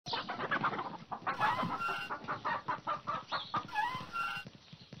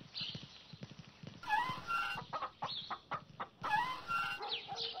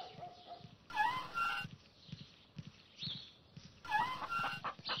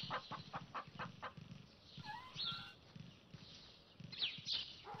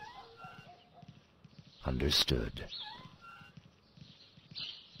Understood.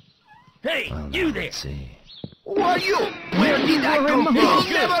 Hey, Well, now, you there! let's see. Who are you? Where did I come from? You'll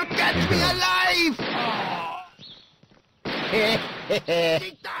never catch me alive!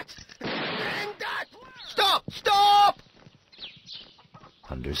 Take that! Dang that! Stop! Stop!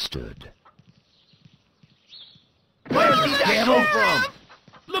 Understood. Where did I come from?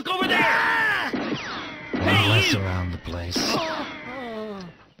 Look over there! More or Hey, less you! around the place.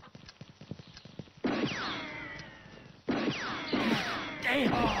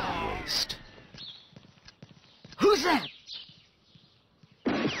 Damn! Waste. Who's that?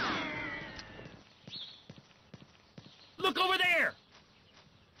 Look over there!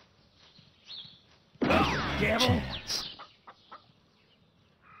 No Devil! chance.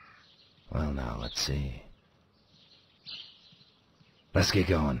 Well, now, let's see. Let's get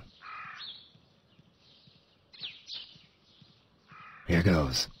going. Here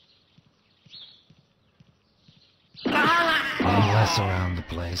goes. More or less around the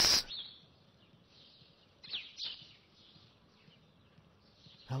place.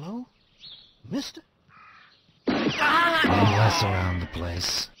 Hello? Mister? More or less around the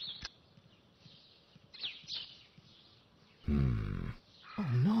place. Oh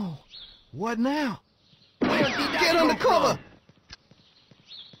no. What now? Where did I get on the cover?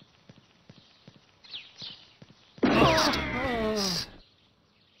 Rest in peace.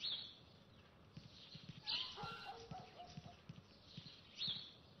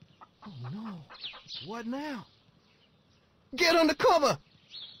 Oh no. What now? Get on the cover!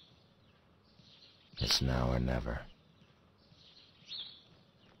 It's now or never.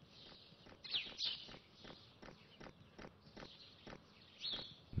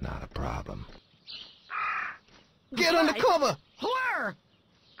 Not a problem. Get on the cover! Where?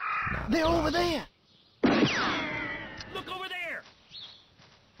 Not a They're over problem. there! Look over there!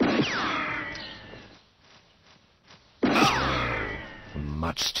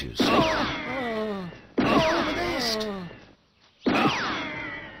 Much too slow. Over there!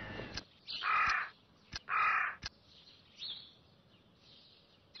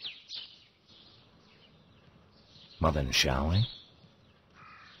 Well then, shall we?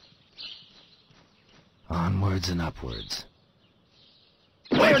 Onwards and upwards.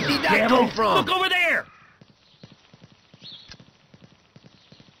 Where did I Devil! come from? Look over there!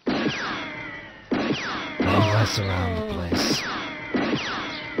 More or less around the place.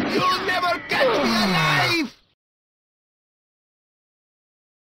 You'll never catch me alive!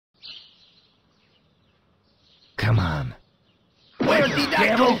 Come on. Where did I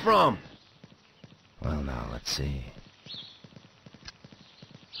Devil! come from? Well, now, let's see.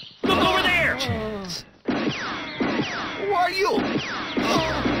 Look over there! Chance. Who are you?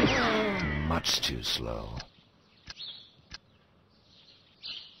 Much too slow.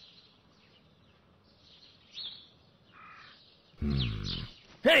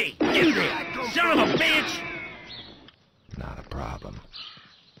 Hey, you there! Son of a bitch! Not a problem.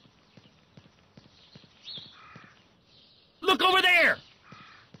 Look over there!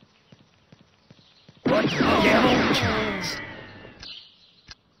 What the devil? Chance.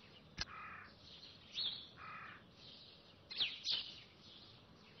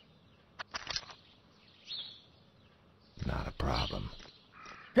 Not a problem.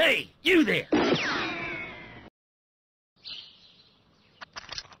 Hey, you there!